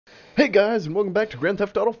Hey guys, and welcome back to Grand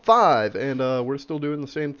Theft Auto 5, and we're still doing the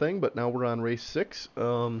same thing, but now we're on race 6,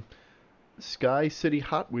 Sky City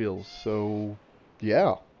Hot Wheels, so,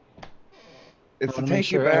 yeah. It's to make take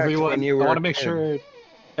you sure back to when you I were want to a make kid. sure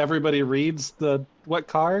everybody reads what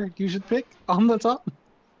car you should pick on the top.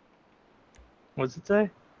 What's it say?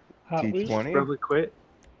 Hot Wheels? T20? Probably quit.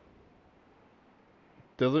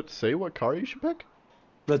 Does it say what car you should pick?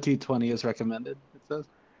 The T20 is recommended, it says.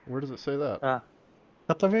 Where does it say that?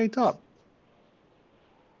 At the very top.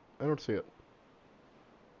 I don't see it.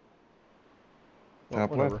 Top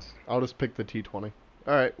Whatever. left. I'll just pick the T20.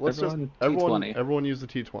 Alright, let's T20. everyone use the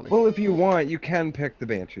T20. Well, if you want, you can pick the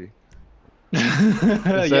Banshee.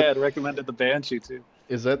 Yeah, it recommended the Banshee too.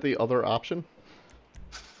 Is that the other option?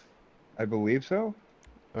 I believe so.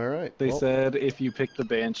 Alright, They said if you pick the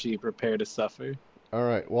Banshee, prepare to suffer.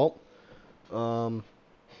 Alright, well,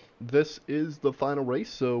 this is the final race,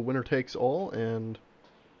 so winner takes all, and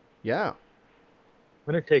yeah.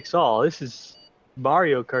 Winner takes all. This is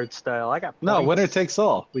Mario Kart style. I got points. No, winner takes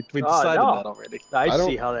all. We decided no. that already. I don't-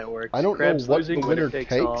 see how that works. I don't Crab's know what losing, the winner takes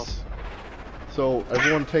takes. all. So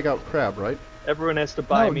everyone take out Crab, right? Everyone has to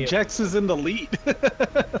buy No, me. Jex is in the lead.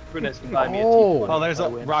 Everyone has to buy me a Oh. T20. Oh, there's if I a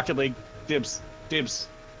win. Rocket League. Dibs. Dibs.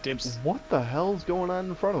 Dibs. What the hell's going on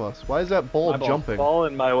in front of us? Why is that ball My ball. jumping? Ball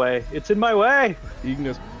in my way. It's in my way. You can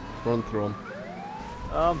just run through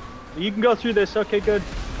him. You can go through this. Okay, good.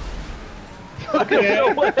 I don't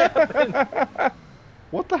know what happened.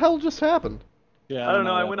 What the hell just happened? Yeah, I don't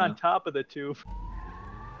know. I what went on happened. top of the tube.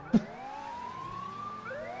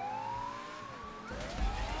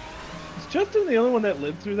 Is Justin the only one that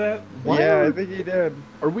lived through that? Why Yeah, are, I think he did.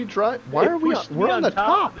 are we driving? Why It are we? pushed me We're on the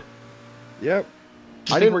top. Yep.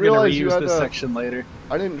 I I didn't think we're gonna realize you reuse had this to. section later.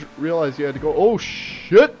 I didn't realize you had to go. Oh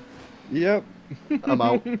shit! Yep. I'm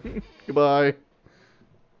out. Goodbye.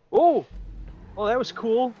 Oh, oh, that was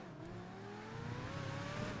cool.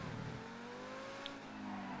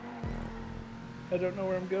 I don't know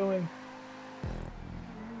where I'm going.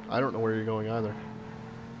 I don't know where you're going either.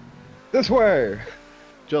 This way.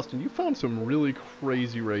 Justin, you found some really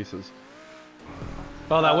crazy races.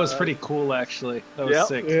 Oh, that was pretty cool, actually. That was Yep.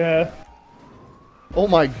 sick. Yeah. Oh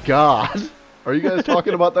my god! Are you guys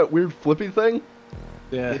talking about that weird flippy thing?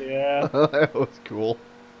 Yeah. Yeah. That was cool.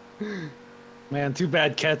 Man, too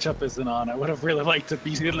bad catch-up isn't on. I would have really liked to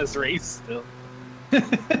be in this race still.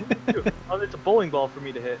 Oh, it's a bowling ball for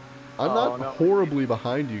me to hit. I'm Oh, not no. horribly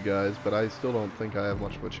behind you guys, but I still don't think I have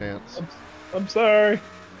much of a chance. I'm sorry.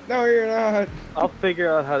 No, you're not. I'll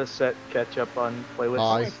figure out how to set catch up on playlist.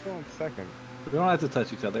 Aye. I'm still in second. We don't have to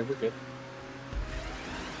touch each other. We're good.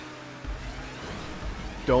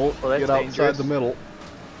 Don't Well, that's get outside dangerous. the middle.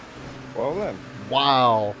 Well then.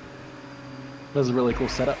 Wow. That was a really cool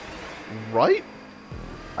setup. Right?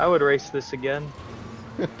 I would race this again.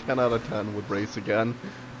 10 out of 10 would race again.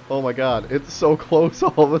 Oh my god, it's so close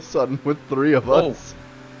all of a sudden with 3 of us.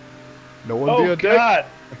 No one be Oh a dick. God!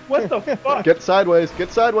 What the fuck? Get sideways,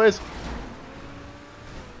 get sideways.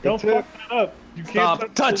 Don't Good fuck that up. You Stop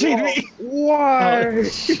can't touch the touching wall. me! Why?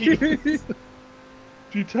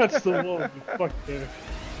 If you touch the wall, you fuck there.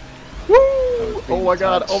 Woo! was Oh being my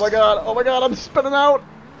god, oh my god, oh my god, I'm spinning out.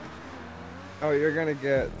 Oh, you're gonna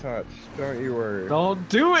get touched. Don't you worry. Don't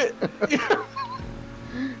do it!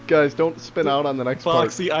 Guys, don't spin out on the next part.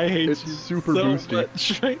 Foxy, I hate It's you super so boosty.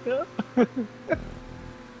 much right now.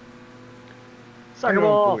 Soccer don't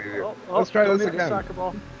ball. believe you. Oh, Let's try don't this hit the again. Soccer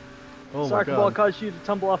ball. Oh my Soccer ball god. caused you to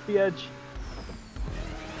tumble off the edge.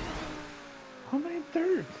 How am I in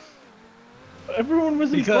third? Everyone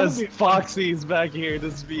was in Because front of me. Foxy's back here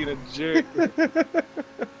just being a jerk.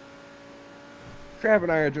 Crab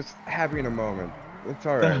and I are just having a moment. It's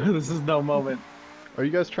alright. This is no moment. Are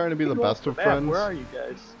you guys trying to be the Go off best the of map. friends? Where are you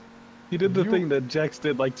guys? He did the You- thing that Jex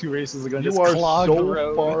did like 2 races ago. You Just are clog the so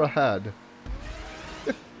road. far ahead.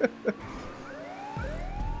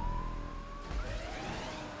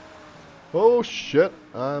 Oh shit,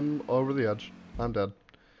 I'm over the edge. I'm dead.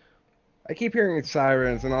 I keep hearing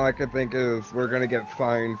sirens, and all I can think is we're gonna get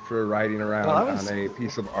fined for riding around Oh, that was- on a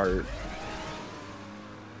piece of art.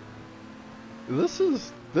 This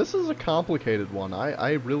is a complicated one.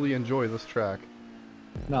 I really enjoy this track.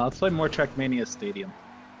 No, let's play more Trackmania Stadium.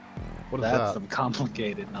 What is That's that? some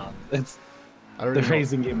complicated nonsense. It's I don't the even know.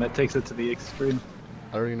 racing game that takes it to the extreme.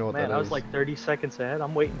 I don't even know what Man, that I is. was like 30 seconds ahead.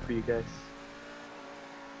 I'm waiting for you guys.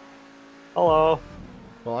 Hello.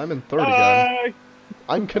 Well, I'm in third again. Bye.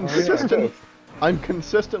 I'm consistent. I'm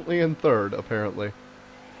consistently in third, apparently.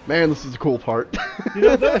 Man, this is a cool part. You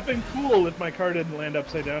know, that would've been cool if my car didn't land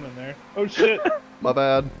upside down in there. Oh shit. My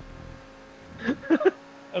bad.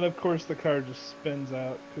 And of course the car just spins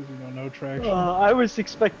out because no traction. I was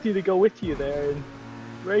expecting to go with you there and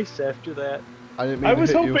race after that. I didn't mean I to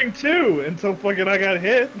was hit hoping too until fucking I got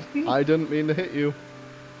hit. you. I didn't mean to hit you.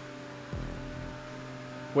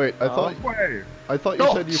 Wait, I thought Way.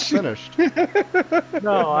 you said you finished.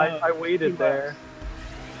 No, I waited there.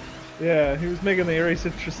 Yeah, he was making the race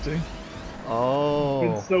interesting. Oh,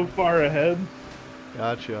 Been so far ahead.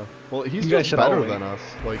 gotcha. Well, he's You guys just should better all wait. than us.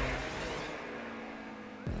 Like,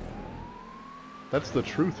 that's the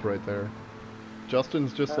truth right there.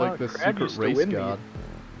 Justin's just like the Crab secret used to race win these. god,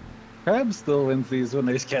 Crab still wins these when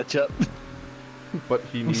they catch up. but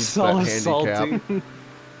he needs So that salty. handicap.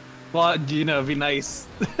 Well, it'd be nice.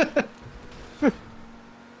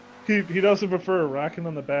 He'd also prefer rocking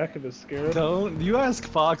on the back of his scarab. Don't you ask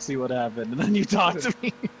Foxy what happened, and then you talk to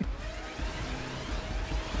me.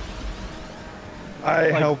 I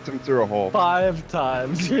Like- helped him through a hole. 5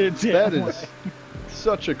 times. You're That damn is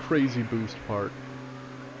such a crazy boost part.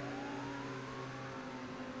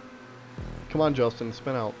 Come on, Justin,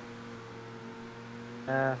 spin out.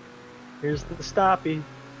 Here's the stoppy.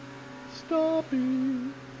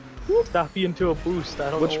 Stoppy. Stoppy into a boost.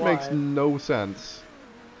 I don't Which know why. makes no sense.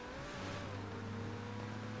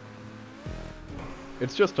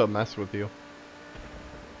 It's just to mess with you.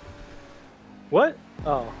 What?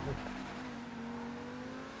 Oh.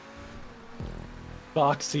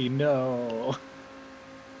 Foxy, no.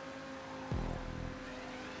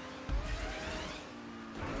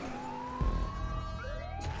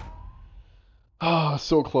 Ah,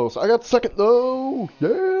 so close. I got second though.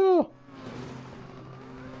 Yeah.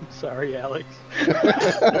 Sorry, Alex.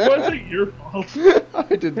 It wasn't your fault.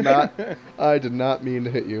 I did not. I did not mean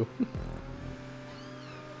to hit you.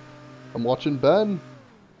 I'm watching Ben.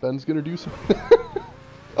 Ben's gonna do something.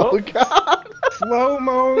 Oh God!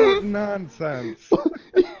 Slow-mo nonsense.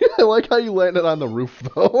 I like how you landed on the roof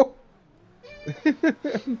though.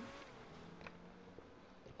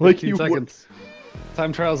 Like 15 you would. seconds.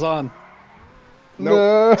 Time trial's on.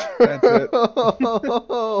 Nope. No. That's it.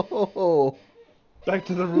 Back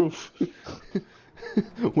to the roof.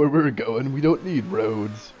 Where we're going, we don't need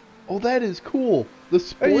roads. Oh, that is cool. The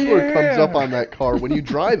spoiler comes up Yeah. on that car when you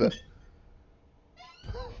drive it.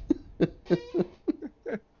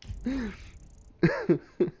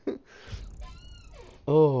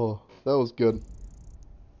 Oh, that was good.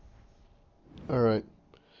 All right.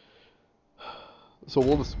 So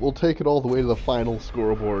we'll take it all the way to the final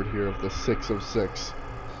scoreboard here of the 6 of 6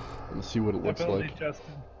 and see what it looks Ability, like.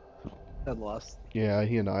 Justin. Dead lost. Yeah,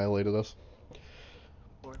 he annihilated us.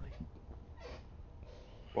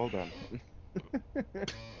 Well done.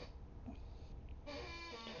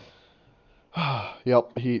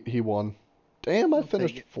 Yep, he won. Damn, I I'll take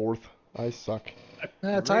finished it. 4th. I suck.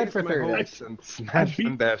 Tied for Raised my 30. hopes and smashed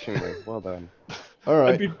them dashingly. Well done. All I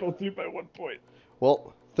right. beat both of you by 1 point.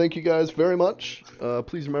 Well, thank you guys very much.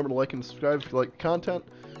 Please remember to like and subscribe if you like the content,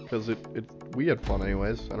 because we had fun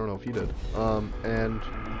anyways. I don't know if you did. And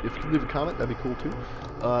if you could leave a comment, that'd be cool too.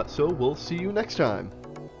 So we'll see you next time.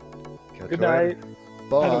 Catch Good you later. night.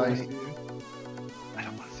 Bye. See you.